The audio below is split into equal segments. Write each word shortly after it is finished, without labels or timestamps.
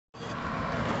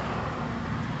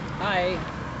Hi.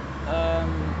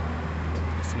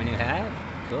 This is my new hat.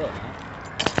 Cool.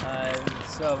 Huh?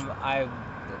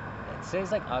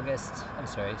 Today's like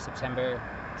September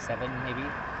 7 maybe.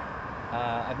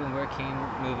 I've been working,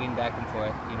 moving back and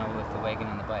forth, with the wagon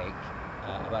and the bike.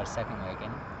 I bought a second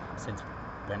wagon since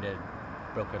Brenda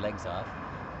broke her legs off.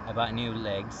 I bought new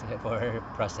legs for her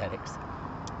prosthetics.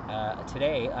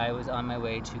 Today I was on my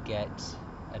way to get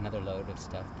another load of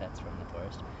stuff that's from the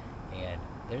forest, and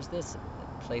there's this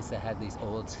place that had these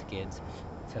old skids.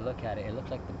 To look at it, it looked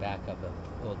like the back of an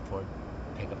old Ford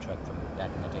pickup truck from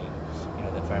back in the day.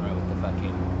 The farmer with the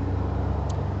fucking,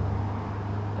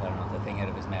 I don't know, the thing out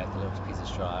of his mouth, the little piece of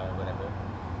straw or whatever.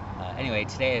 Anyway,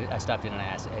 today I stopped in and I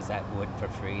asked, is that wood for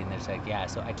free? And they're like, yeah.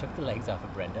 So I took the legs off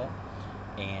of Brenda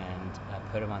and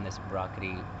put them on this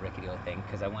rickety old thing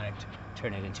because I wanted to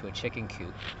turn it into a chicken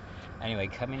coop. Anyway,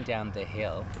 coming down the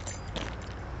hill,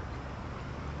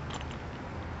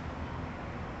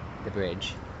 the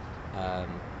bridge, I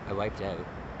wiped out,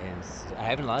 and I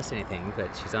haven't lost anything, but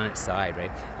she's on its side,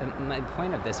 right? And my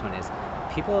point of this one is,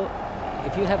 people,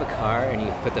 if you have a car and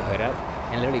you put the hood up,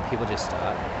 and literally people just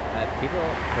stop, people,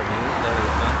 for me,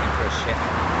 literally want in for a shit.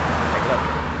 Like, look.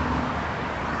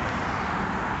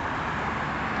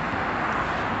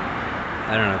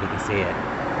 I don't know if you can see it.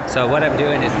 So what I'm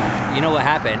doing is, you know what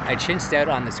happened? I chinched out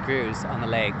on the screws on the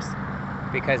legs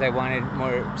because I wanted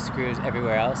more screws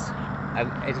everywhere else.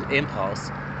 It's impulse.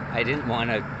 I didn't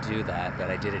want to do that, but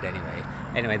I did it anyway.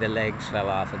 Anyway, the legs fell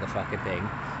off of the fucking thing,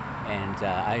 and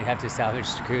I have to salvage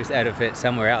screws out of it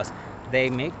somewhere else. They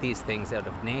make these things out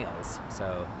of nails,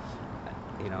 so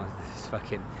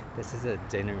this is a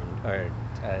dinner, or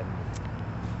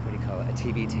what do you call it? A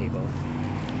TV table.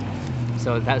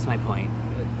 So that's my point.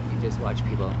 You just watch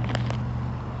people.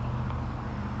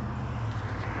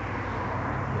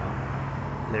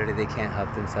 Literally, they can't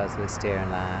help themselves but stare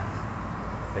and laugh.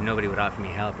 But nobody would offer me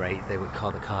help, right? They would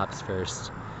call the cops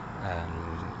first,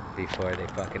 before they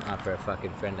fucking offer a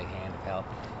fucking friendly hand of help.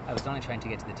 I was only trying to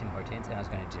get to the Tim Hortons, and I was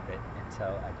going to dip it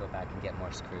until I go back and get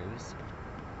more screws.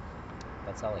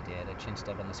 That's all I did. I chinched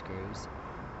out on the screws,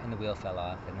 and the wheel fell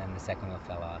off, and then the second wheel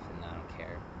fell off, and I don't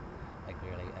care. Like,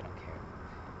 really, I don't care.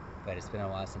 But it's been a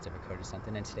while since I've recorded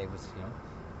something, and today was,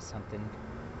 something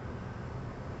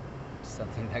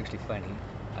actually funny.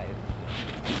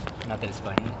 Not that it's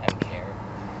funny, I don't care.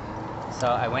 So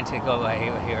I went to go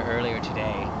here earlier today,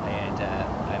 and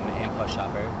I'm an impulse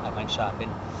shopper. I went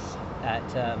shopping at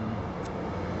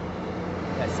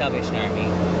Salvation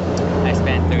Army. I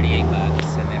spent 38 bucks,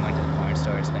 and then went to the corner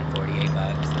store, spent 48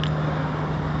 bucks.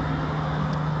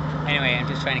 Anyway, I'm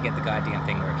just trying to get the goddamn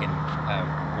thing working.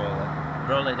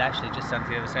 Roll it actually just on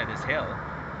the other side of this hill,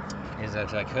 as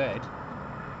I could,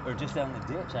 or just down the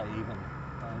ditch.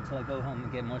 Until I go home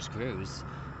and get more screws.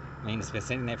 I mean, it's been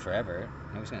sitting there forever.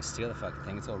 Nobody's gonna steal the fucking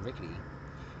thing. It's all rickety.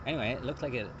 Anyway, it looked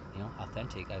like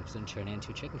authentic. I was gonna turn it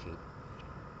into a chicken coop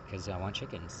because I want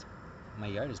chickens. My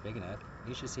yard is big enough.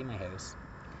 You should see my house.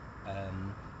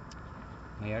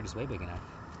 My yard is way big enough.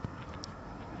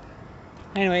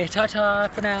 Anyway, ta-ta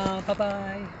for now.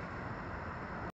 Bye-bye.